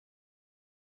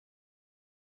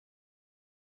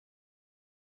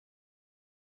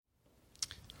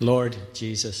Lord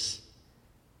Jesus,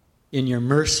 in your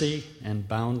mercy and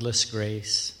boundless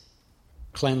grace,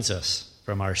 cleanse us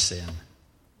from our sin.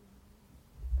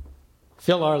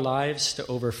 Fill our lives to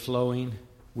overflowing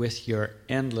with your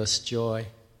endless joy.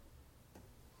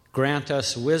 Grant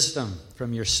us wisdom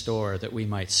from your store that we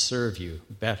might serve you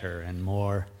better and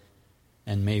more.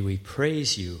 And may we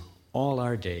praise you all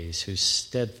our days, whose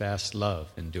steadfast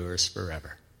love endures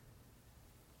forever.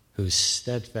 Whose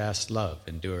steadfast love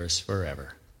endures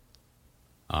forever.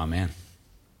 Amen.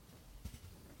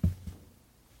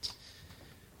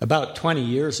 About 20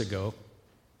 years ago,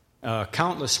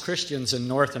 countless Christians in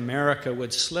North America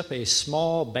would slip a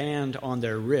small band on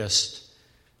their wrist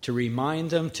to remind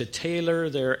them to tailor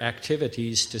their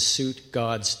activities to suit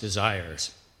God's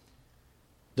desires.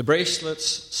 The bracelets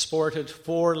sported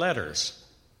 4 letters,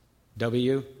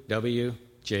 WWJD.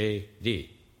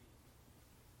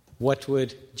 What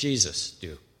would Jesus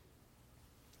do?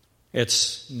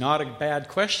 It's not a bad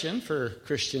question for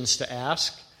Christians to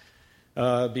ask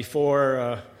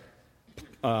before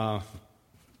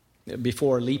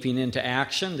leaping into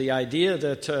action. The idea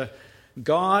that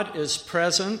God is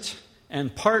present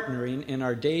and partnering in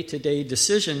our day-to-day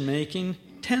decision-making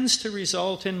tends to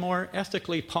result in more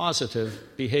ethically positive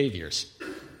behaviors.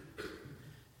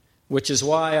 Which is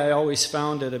why I always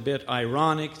found it a bit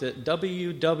ironic that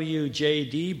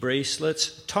WWJD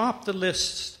bracelets top the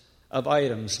list of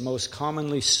items most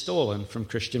commonly stolen from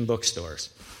Christian bookstores.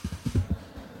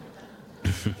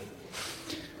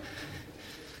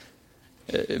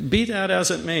 Be that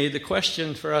as it may, the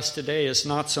question for us today is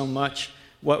not so much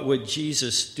what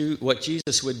Jesus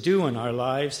would do in our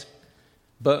lives,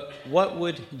 but what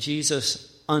would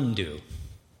Jesus undo?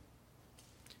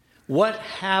 What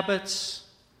habits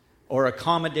or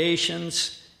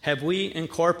accommodations have we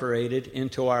incorporated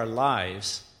into our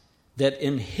lives that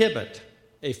inhibit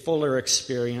a fuller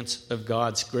experience of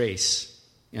God's grace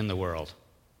in the world?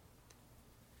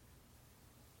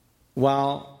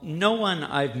 While no one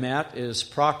I've met is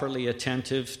properly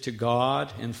attentive to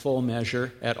God in full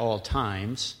measure at all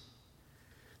times,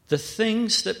 the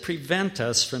things that prevent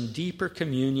us from deeper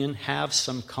communion have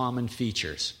some common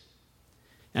features.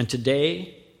 And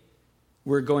today,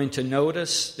 we're going to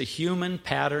notice the human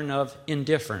pattern of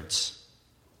indifference,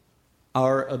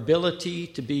 our ability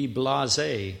to be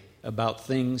blasé about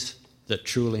things that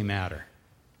truly matter.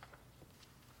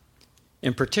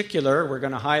 In particular, we're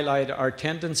going to highlight our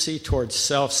tendency towards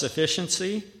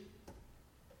self-sufficiency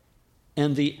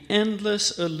and the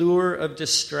endless allure of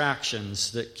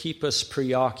distractions that keep us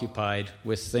preoccupied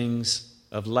with things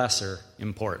of lesser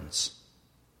importance.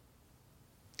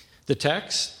 The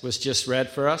text was just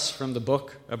read for us from the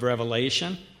book of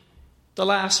Revelation, the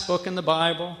last book in the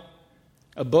Bible,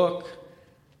 a book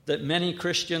that many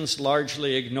Christians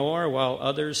largely ignore while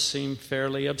others seem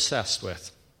fairly obsessed with.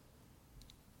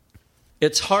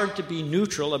 It's hard to be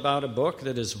neutral about a book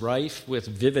that is rife with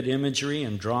vivid imagery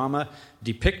and drama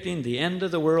depicting the end of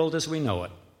the world as we know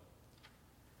it.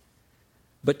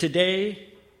 But today,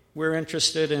 we're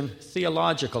interested in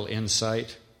theological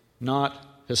insight,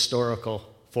 not historical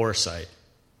foresight.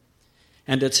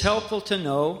 And it's helpful to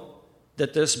know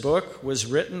that this book was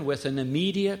written with an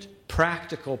immediate,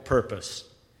 practical purpose,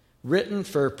 written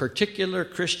for particular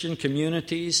Christian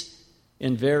communities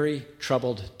in very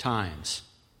troubled times.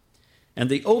 And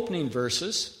the opening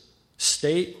verses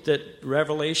state that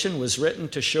Revelation was written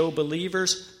to show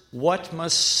believers what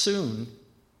must soon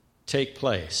take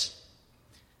place.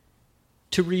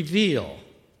 To reveal,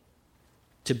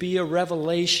 to be a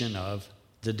revelation of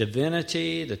the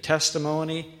divinity, the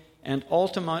testimony, and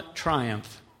ultimate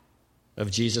triumph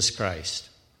of Jesus Christ.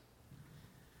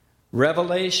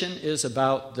 Revelation is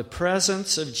about the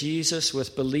presence of Jesus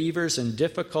with believers in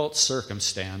difficult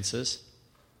circumstances,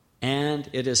 and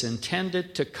it is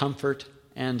intended to comfort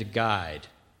and guide.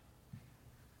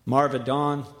 Marva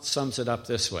Dawn sums it up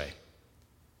this way: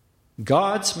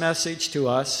 God's message to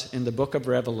us in the book of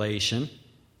Revelation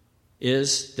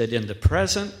is that in the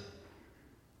present,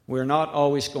 we're not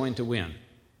always going to win.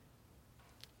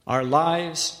 Our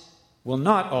lives will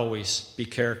not always be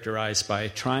characterized by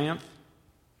triumph.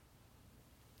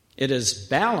 It is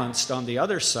balanced on the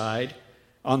other side,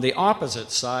 on the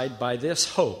opposite side, by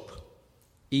this hope.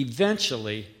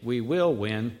 Eventually, we will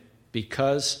win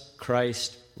because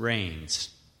Christ reigns.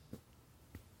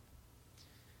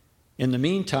 In the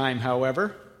meantime,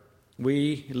 however,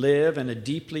 we live in a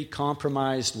deeply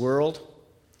compromised world,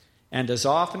 and as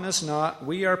often as not,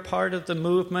 we are part of the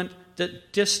movement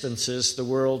that distances the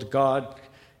world God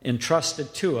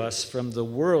entrusted to us from the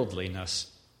worldliness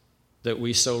that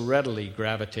we so readily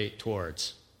gravitate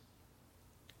towards.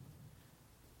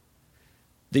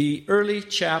 The early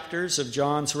chapters of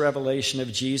John's revelation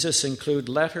of Jesus include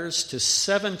letters to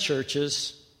 7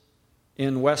 churches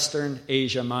in Western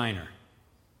Asia Minor.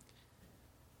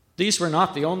 These were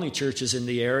not the only churches in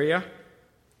the area,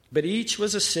 but each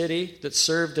was a city that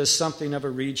served as something of a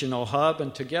regional hub,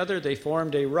 and together they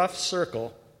formed a rough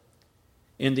circle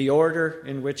in the order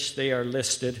in which they are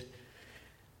listed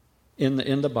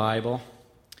in the Bible.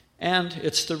 And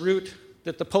it's the route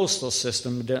that the postal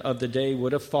system of the day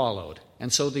would have followed.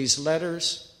 And so these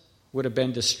letters would have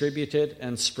been distributed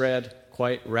and spread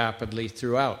quite rapidly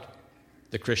throughout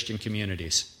the Christian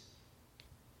communities.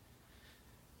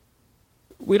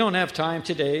 We don't have time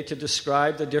today to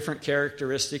describe the different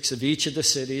characteristics of each of the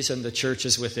cities and the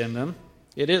churches within them.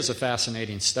 It is a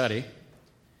fascinating study.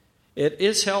 It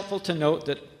is helpful to note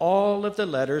that all of the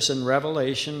letters in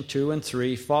Revelation 2 and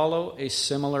 3 follow a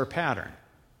similar pattern.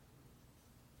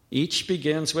 Each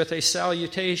begins with a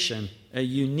salutation, a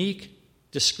unique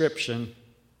description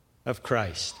of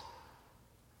Christ.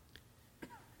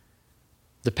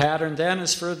 The pattern then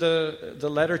is for the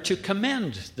letter to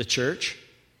commend the church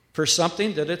for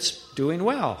something that it's doing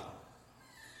well.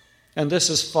 And this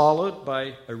is followed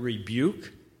by a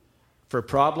rebuke for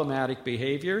problematic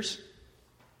behaviors.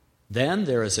 Then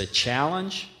there is a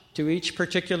challenge to each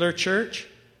particular church.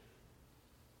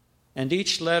 And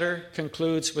each letter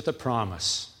concludes with a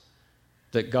promise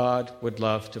that God would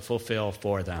love to fulfill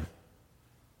for them.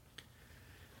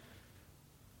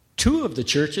 2 of the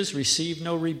churches received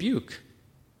no rebuke.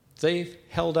 They've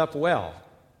held up well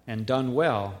and done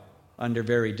well under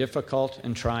very difficult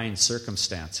and trying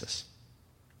circumstances.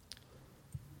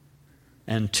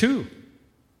 And 2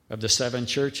 of the 7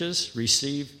 churches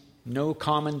received no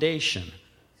commendation,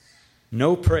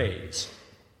 no praise.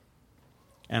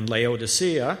 And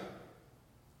Laodicea,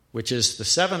 which is the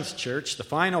 7th church, the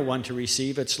final one to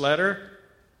receive its letter,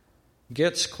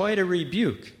 gets quite a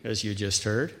rebuke, as you just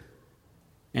heard,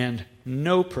 and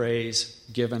no praise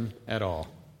given at all.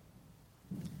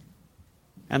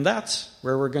 And that's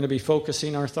where we're going to be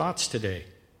focusing our thoughts today.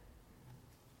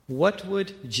 What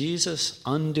would Jesus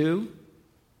undo?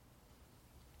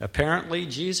 Apparently,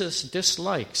 Jesus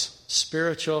dislikes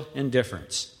spiritual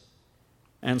indifference.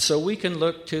 And so we can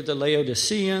look to the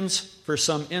Laodiceans for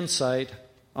some insight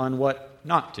on what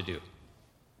not to do.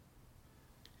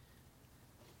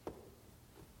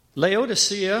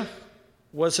 Laodicea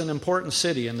was an important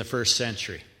city in the first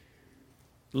century.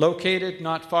 Located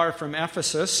not far from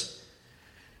Ephesus,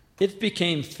 it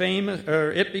became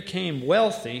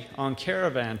wealthy on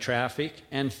caravan traffic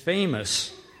and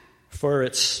famous for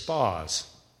its spas.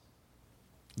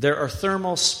 There are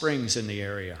thermal springs in the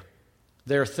area.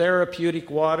 Their therapeutic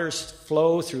waters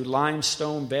flow through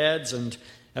limestone beds, and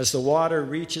as the water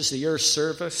reaches the earth's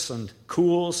surface and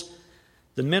cools,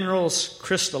 the minerals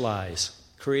crystallize,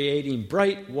 creating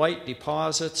bright white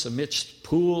deposits amidst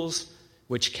pools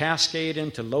which cascade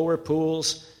into lower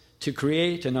pools to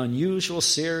create an unusual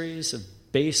series of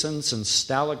basins and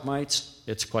stalagmites.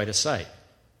 It's quite a sight.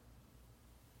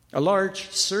 A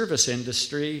large service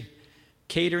industry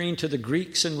catering to the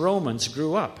Greeks and Romans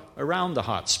grew up around the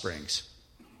hot springs.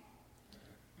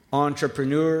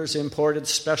 Entrepreneurs imported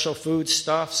special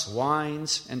foodstuffs,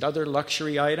 wines, and other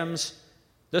luxury items.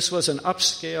 This was an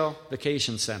upscale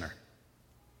vacation center.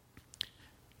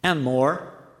 And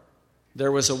more,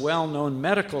 there was a well-known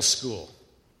medical school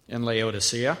in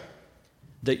Laodicea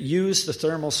that used the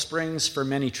thermal springs for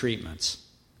many treatments.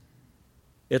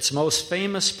 Its most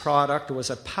famous product was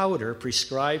a powder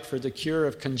prescribed for the cure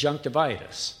of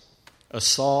conjunctivitis, a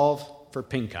salve for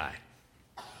pink eye.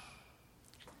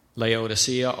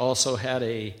 Laodicea also had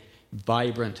a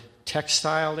vibrant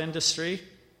textile industry,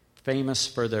 famous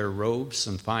for their robes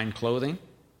and fine clothing.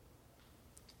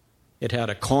 It had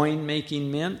a coin-making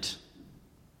mint.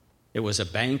 It was a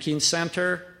banking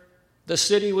center. The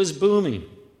city was booming.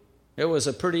 It was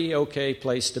a pretty okay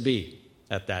place to be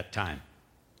at that time.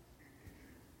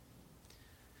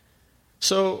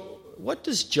 So, what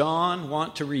does John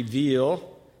want to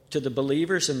reveal to the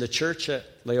believers in the church at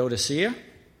Laodicea?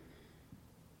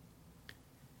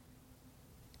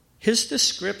 His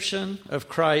description of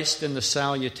Christ in the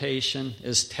salutation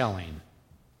is telling.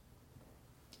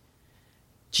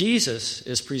 Jesus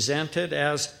is presented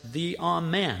as the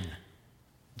Amen,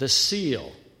 the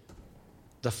seal,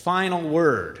 the final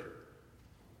word,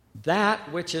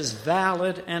 that which is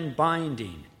valid and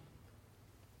binding.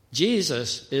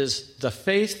 Jesus is the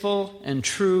faithful and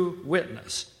true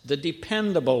witness, the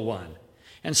dependable one.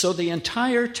 And so the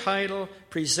entire title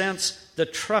presents the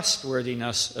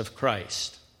trustworthiness of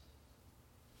Christ.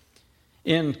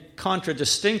 In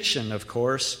contradistinction, of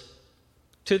course,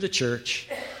 to the church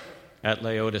at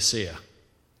Laodicea.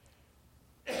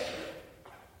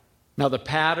 Now, the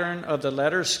pattern of the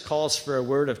letters calls for a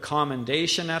word of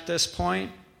commendation at this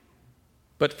point,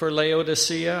 but for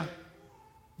Laodicea,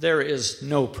 there is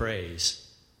no praise.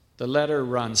 The letter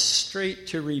runs straight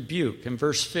to rebuke. In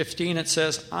verse 15 it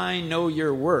says, I know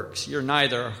your works. You're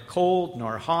neither cold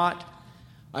nor hot.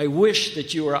 I wish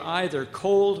that you were either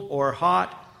cold or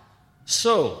hot.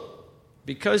 So,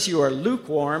 because you are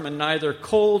lukewarm and neither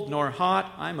cold nor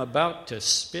hot, I'm about to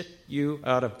spit you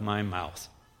out of my mouth.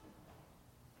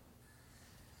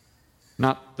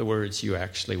 Not the words you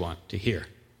actually want to hear.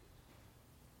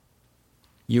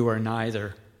 You are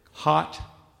neither hot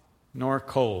nor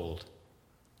cold.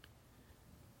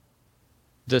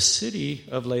 The city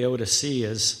of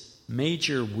Laodicea's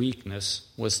major weakness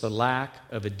was the lack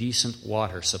of a decent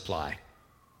water supply.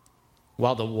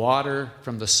 While the water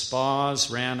from the spas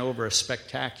ran over a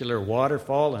spectacular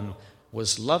waterfall and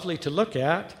was lovely to look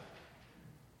at,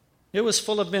 it was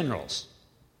full of minerals,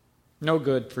 no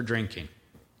good for drinking.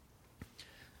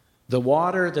 The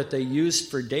water that they used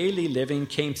for daily living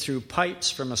came through pipes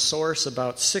from a source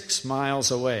about 6 miles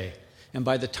away. And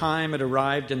by the time it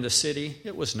arrived in the city,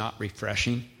 it was not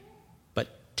refreshing,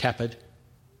 but tepid.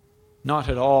 Not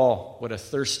at all what a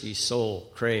thirsty soul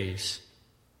craves.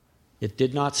 It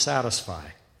did not satisfy.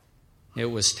 It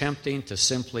was tempting to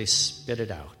simply spit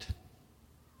it out.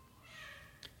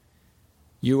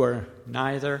 You are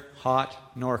neither hot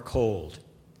nor cold.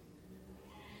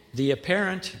 The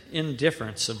apparent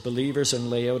indifference of believers in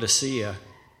Laodicea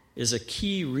is a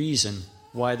key reason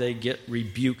why they get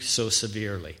rebuked so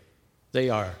severely. They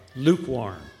are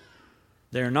lukewarm.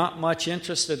 They're not much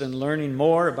interested in learning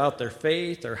more about their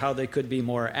faith or how they could be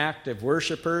more active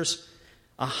worshipers.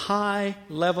 A high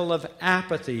level of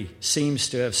apathy seems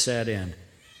to have set in.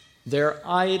 They're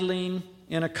idling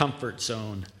in a comfort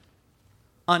zone,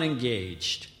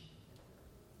 unengaged.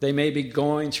 They may be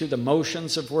going through the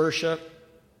motions of worship,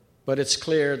 but it's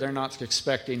clear they're not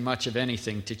expecting much of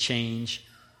anything to change,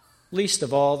 least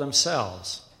of all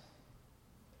themselves.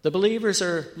 The believers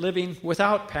are living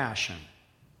without passion,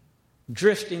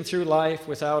 drifting through life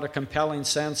without a compelling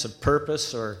sense of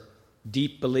purpose or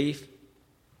deep belief,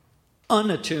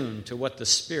 unattuned to what the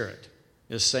Spirit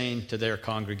is saying to their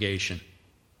congregation.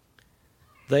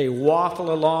 They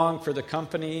waffle along for the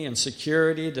company and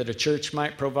security that a church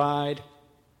might provide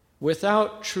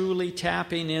without truly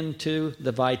tapping into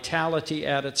the vitality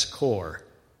at its core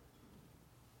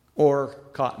or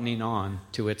cottoning on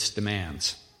to its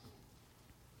demands.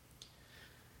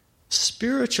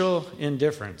 Spiritual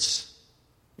indifference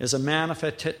is a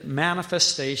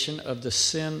manifestation of the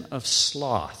sin of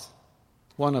sloth,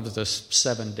 one of the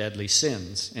 7 deadly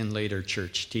sins in later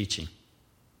church teaching.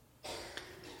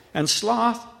 And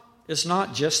sloth is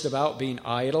not just about being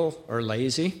idle or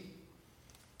lazy.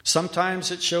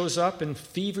 Sometimes it shows up in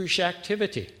feverish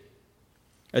activity,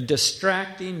 a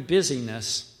distracting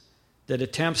busyness that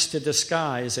attempts to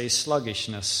disguise a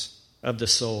sluggishness of the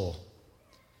soul.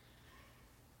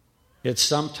 It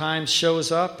sometimes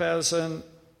shows up as an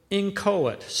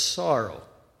inchoate sorrow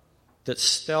that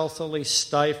stealthily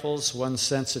stifles one's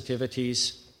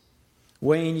sensitivities,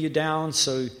 weighing you down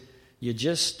so you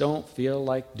just don't feel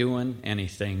like doing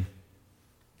anything.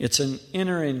 It's an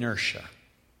inner inertia,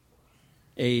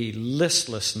 a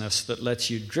listlessness that lets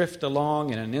you drift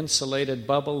along in an insulated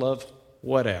bubble of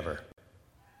whatever.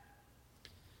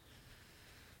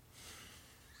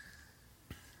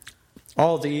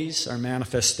 All these are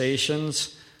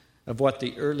manifestations of what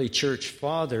the early church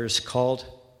fathers called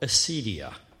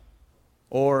acedia,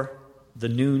 or the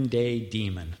noonday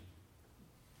demon.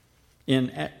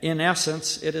 In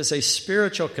essence, it is a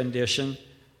spiritual condition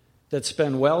that's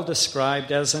been well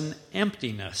described as an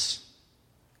emptiness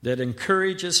that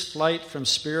encourages flight from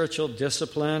spiritual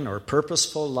discipline or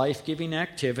purposeful life-giving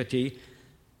activity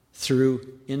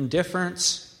through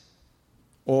indifference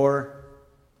or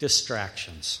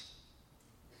distractions.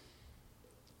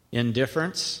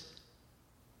 Indifference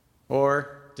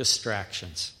or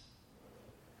distractions.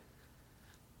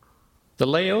 The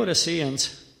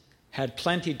Laodiceans had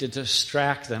plenty to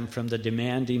distract them from the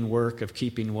demanding work of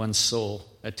keeping one's soul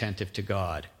attentive to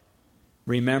God.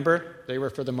 Remember, they were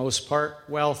for the most part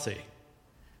wealthy.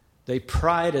 They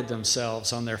prided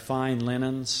themselves on their fine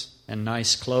linens and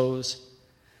nice clothes.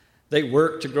 They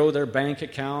worked to grow their bank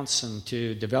accounts and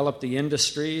to develop the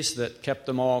industries that kept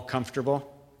them all comfortable.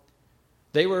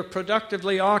 They were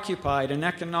productively occupied and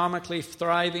economically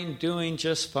thriving, doing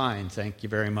just fine, thank you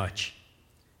very much.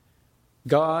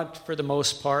 God, for the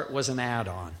most part, was an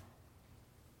add-on.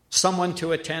 Someone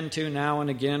to attend to now and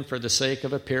again for the sake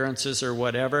of appearances or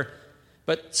whatever,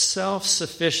 but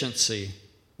self-sufficiency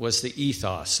was the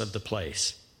ethos of the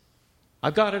place.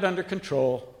 I've got it under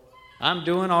control. I'm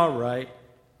doing all right.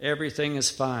 Everything is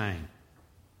fine.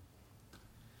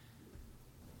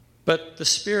 But the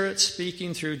Spirit,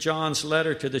 speaking through John's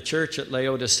letter to the church at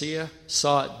Laodicea,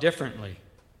 saw it differently.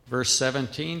 Verse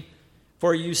 17,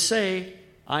 "For you say,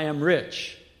 I am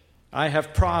rich, I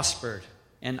have prospered,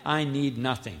 and I need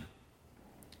nothing.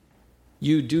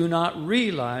 You do not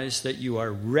realize that you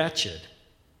are wretched,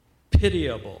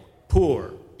 pitiable,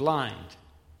 poor, blind,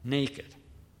 naked."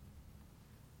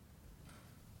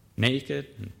 Naked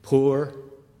and poor,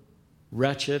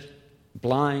 wretched,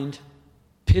 blind,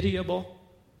 pitiable.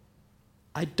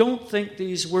 I don't think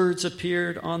these words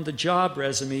appeared on the job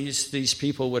resumes these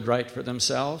people would write for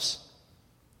themselves.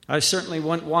 I certainly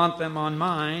wouldn't want them on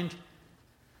mine.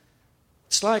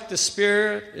 It's like the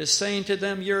Spirit is saying to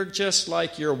them, you're just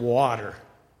like your water,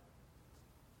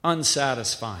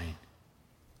 unsatisfying.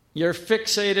 You're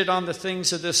fixated on the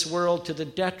things of this world to the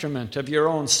detriment of your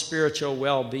own spiritual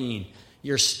well-being.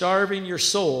 You're starving your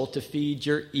soul to feed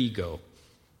your ego.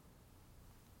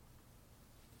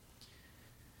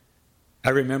 I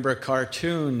remember a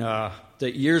cartoon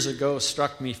that years ago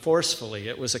struck me forcefully.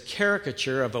 It was a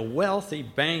caricature of a wealthy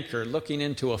banker looking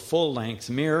into a full-length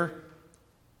mirror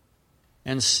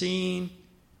and seeing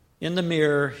in the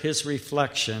mirror his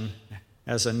reflection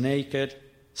as a naked,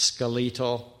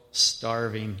 skeletal,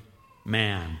 starving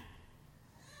man.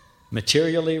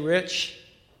 Materially rich,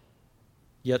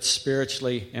 yet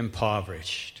spiritually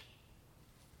impoverished.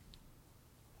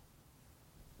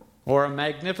 Or a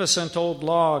magnificent old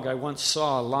log I once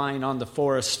saw lying on the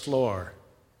forest floor,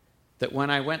 that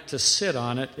when I went to sit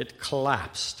on it, it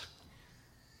collapsed.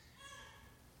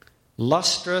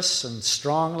 Lustrous and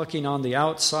strong-looking on the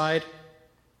outside,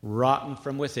 rotten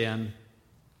from within,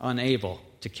 unable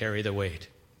to carry the weight.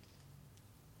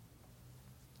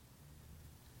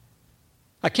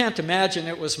 I can't imagine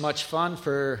it was much fun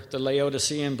for the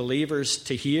Laodicean believers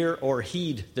to hear or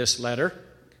heed this letter,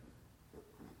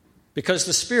 because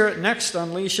the Spirit next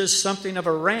unleashes something of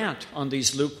a rant on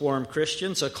these lukewarm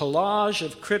Christians, a collage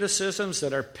of criticisms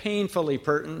that are painfully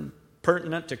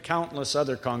pertinent to countless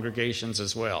other congregations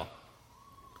as well.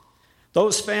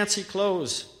 Those fancy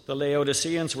clothes the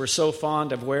Laodiceans were so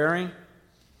fond of wearing,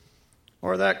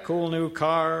 or that cool new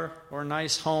car, or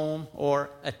nice home, or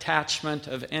attachment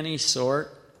of any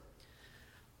sort,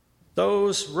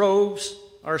 those robes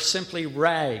are simply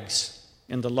rags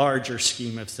in the larger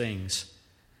scheme of things.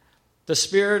 The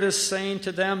Spirit is saying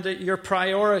to them that your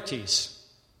priorities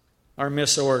are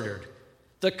misordered.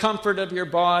 The comfort of your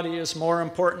body is more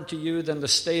important to you than the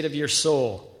state of your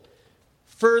soul.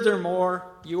 Furthermore,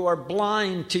 you are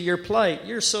blind to your plight.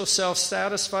 You're so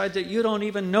self-satisfied that you don't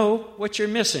even know what you're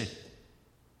missing.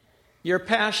 Your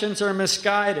passions are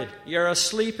misguided. You're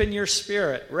asleep in your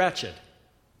spirit, wretched.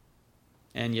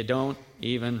 And you don't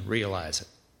even realize it.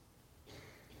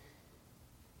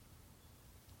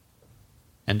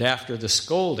 And after the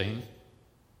scolding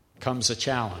comes a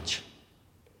challenge.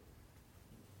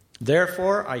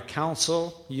 Therefore, I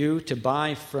counsel you to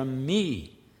buy from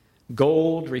me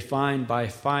gold refined by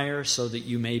fire, so that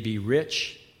you may be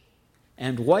rich,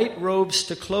 and white robes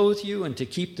to clothe you and to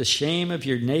keep the shame of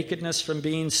your nakedness from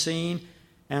being seen,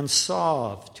 and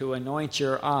salve to anoint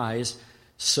your eyes,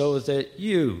 so that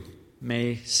you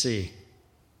may see.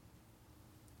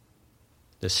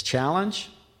 This challenge,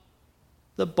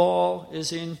 the ball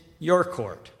is in your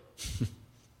court.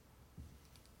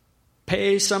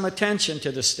 Pay some attention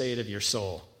to the state of your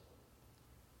soul.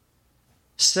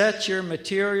 Set your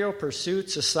material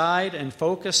pursuits aside and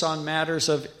focus on matters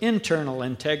of internal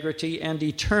integrity and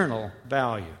eternal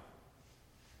value.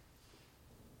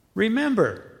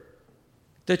 Remember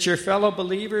that your fellow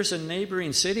believers in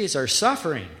neighboring cities are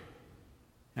suffering.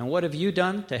 And what have you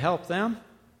done to help them?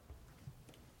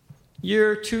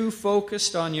 You're too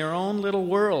focused on your own little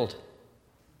world.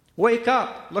 Wake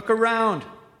up, look around,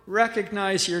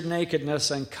 recognize your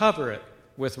nakedness and cover it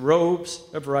with robes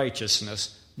of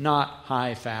righteousness, not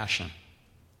high fashion.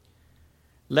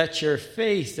 Let your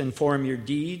faith inform your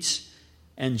deeds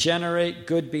and generate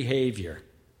good behavior.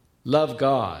 Love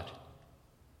God.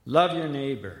 Love your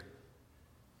neighbor.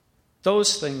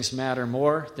 Those things matter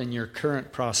more than your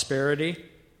current prosperity.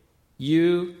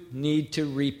 You need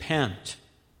to repent.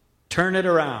 Turn it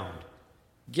around.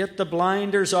 Get the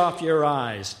blinders off your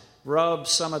eyes. Rub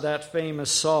some of that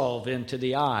famous salve into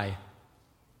the eye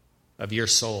of your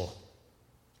soul.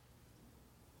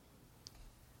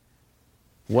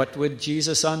 What would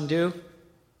Jesus undo?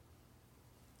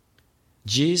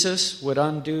 Jesus would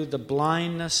undo the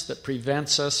blindness that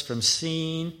prevents us from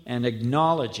seeing and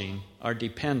acknowledging our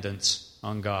dependence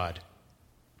on God.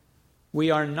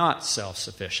 We are not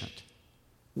self-sufficient.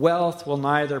 Wealth will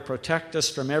neither protect us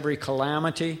from every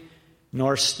calamity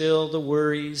nor still the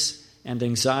worries and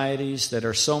anxieties that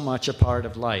are so much a part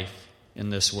of life in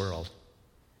this world.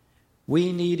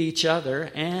 We need each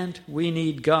other and we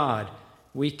need God.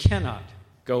 We cannot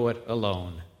go it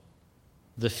alone.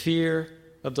 The fear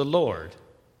of the Lord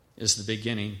is the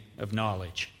beginning of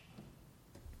knowledge.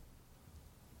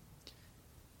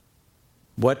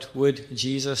 What would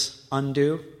Jesus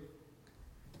undo?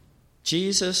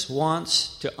 Jesus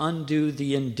wants to undo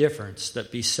the indifference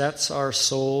that besets our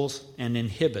souls and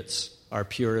inhibits our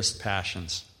purest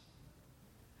passions.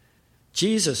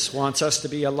 Jesus wants us to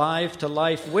be alive to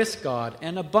life with God,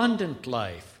 an abundant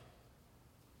life,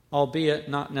 albeit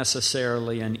not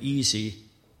necessarily an easy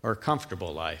or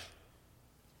comfortable life.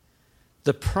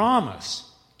 The promise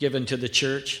given to the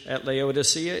church at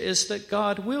Laodicea is that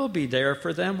God will be there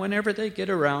for them whenever they get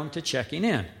around to checking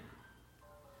in.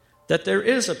 That there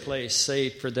is a place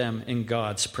saved for them in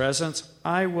God's presence.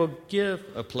 I will give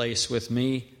a place with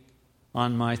me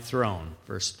on my throne,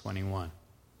 verse 21.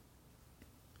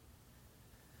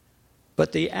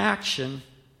 But the action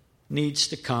needs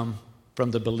to come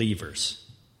from the believers.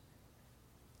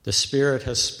 The Spirit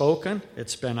has spoken.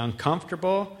 It's been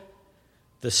uncomfortable.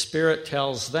 The Spirit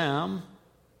tells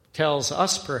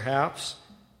us perhaps,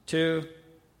 to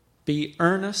be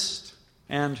earnest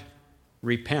and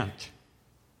repent.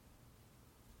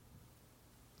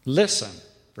 Listen,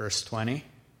 verse 20.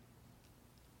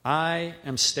 I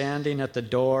am standing at the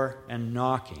door and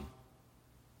knocking.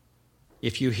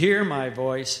 If you hear my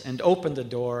voice and open the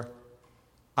door,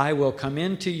 I will come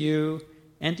into you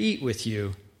and eat with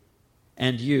you,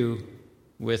 and you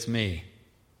with me.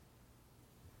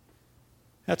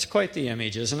 That's quite the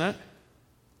image, isn't it?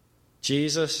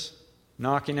 Jesus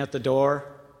knocking at the door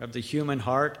of the human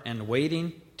heart and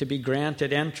waiting to be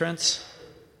granted entrance,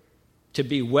 to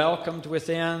be welcomed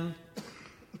within,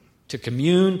 to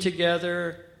commune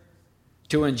together,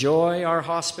 to enjoy our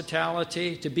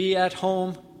hospitality, to be at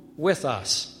home with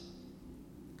us.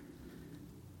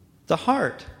 The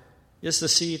heart is the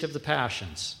seat of the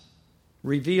passions,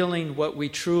 revealing what we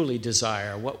truly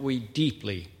desire, what we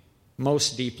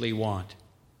most deeply want.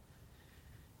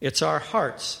 It's our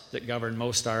hearts that govern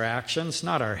most our actions,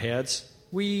 not our heads.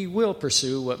 We will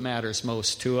pursue what matters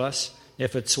most to us.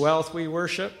 If it's wealth we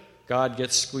worship, God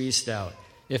gets squeezed out.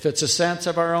 If it's a sense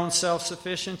of our own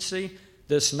self-sufficiency,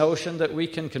 this notion that we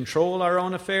can control our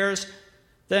own affairs,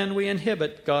 then we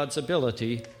inhibit God's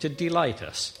ability to delight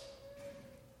us.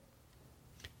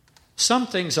 Some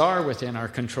things are within our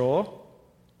control,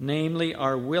 namely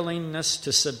our willingness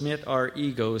to submit our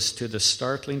egos to the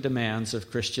startling demands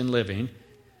of Christian living,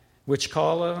 which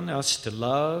call on us to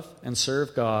love and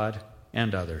serve God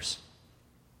and others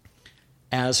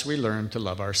as we learn to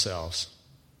love ourselves.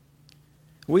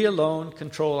 We alone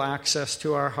control access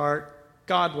to our heart.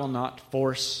 God will not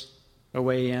force a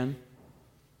way in.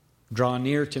 Draw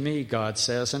near to me, God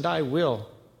says, and I will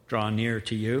draw near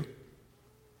to you.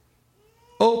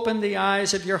 Open the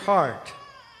eyes of your heart.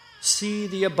 See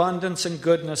the abundance and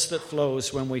goodness that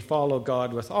flows when we follow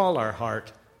God with all our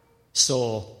heart,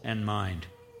 soul, and mind.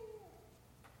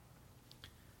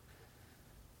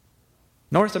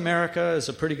 North America is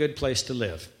a pretty good place to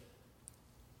live.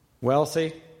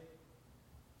 Wealthy,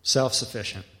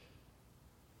 self-sufficient.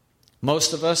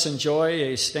 Most of us enjoy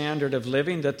a standard of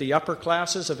living that the upper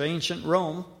classes of ancient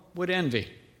Rome would envy.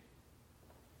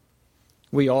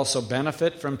 We also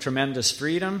benefit from tremendous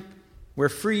freedom. We're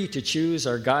free to choose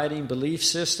our guiding belief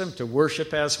system, to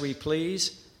worship as we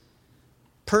please.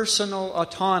 Personal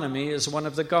autonomy is one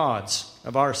of the gods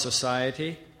of our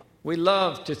society. We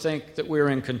love to think that we're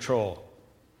in control.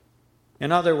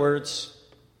 In other words,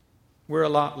 we're a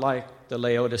lot like the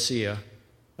Laodicea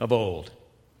of old.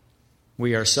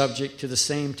 We are subject to the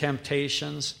same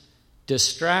temptations,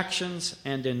 distractions,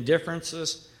 and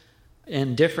indifferences.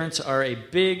 Indifference are a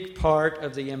big part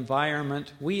of the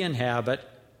environment we inhabit,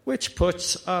 which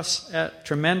puts us at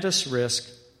tremendous risk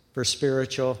for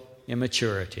spiritual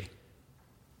immaturity.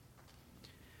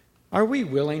 Are we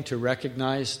willing to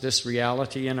recognize this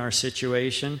reality in our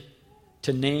situation,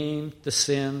 to name the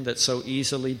sin that so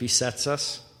easily besets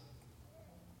us,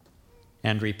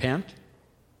 and repent?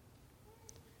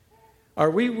 Are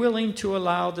we willing to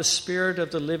allow the Spirit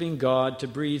of the living God to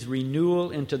breathe renewal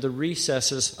into the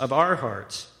recesses of our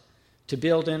hearts, to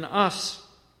build in us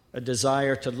a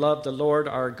desire to love the Lord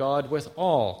our God with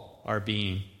all our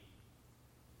being?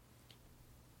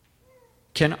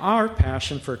 Can our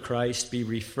passion for Christ be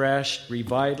refreshed,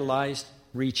 revitalized,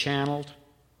 rechanneled?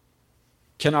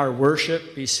 Can our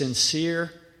worship be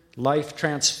sincere,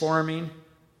 life-transforming?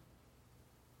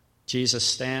 Jesus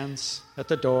stands at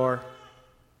the door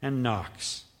and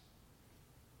knocks.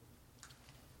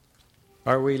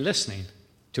 Are we listening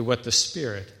to what the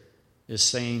Spirit is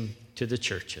saying to the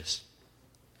churches?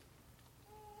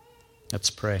 Let's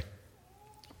pray.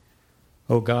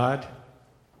 Oh God,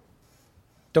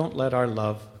 don't let our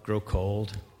love grow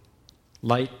cold.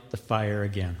 Light the fire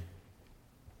again.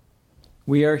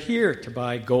 We are here to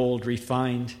buy gold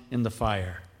refined in the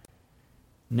fire.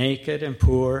 Naked and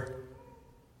poor,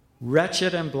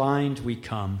 wretched and blind we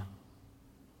come.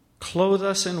 Clothe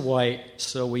us in white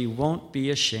so we won't be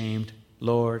ashamed.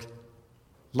 Lord,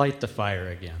 light the fire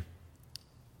again.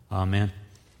 Amen.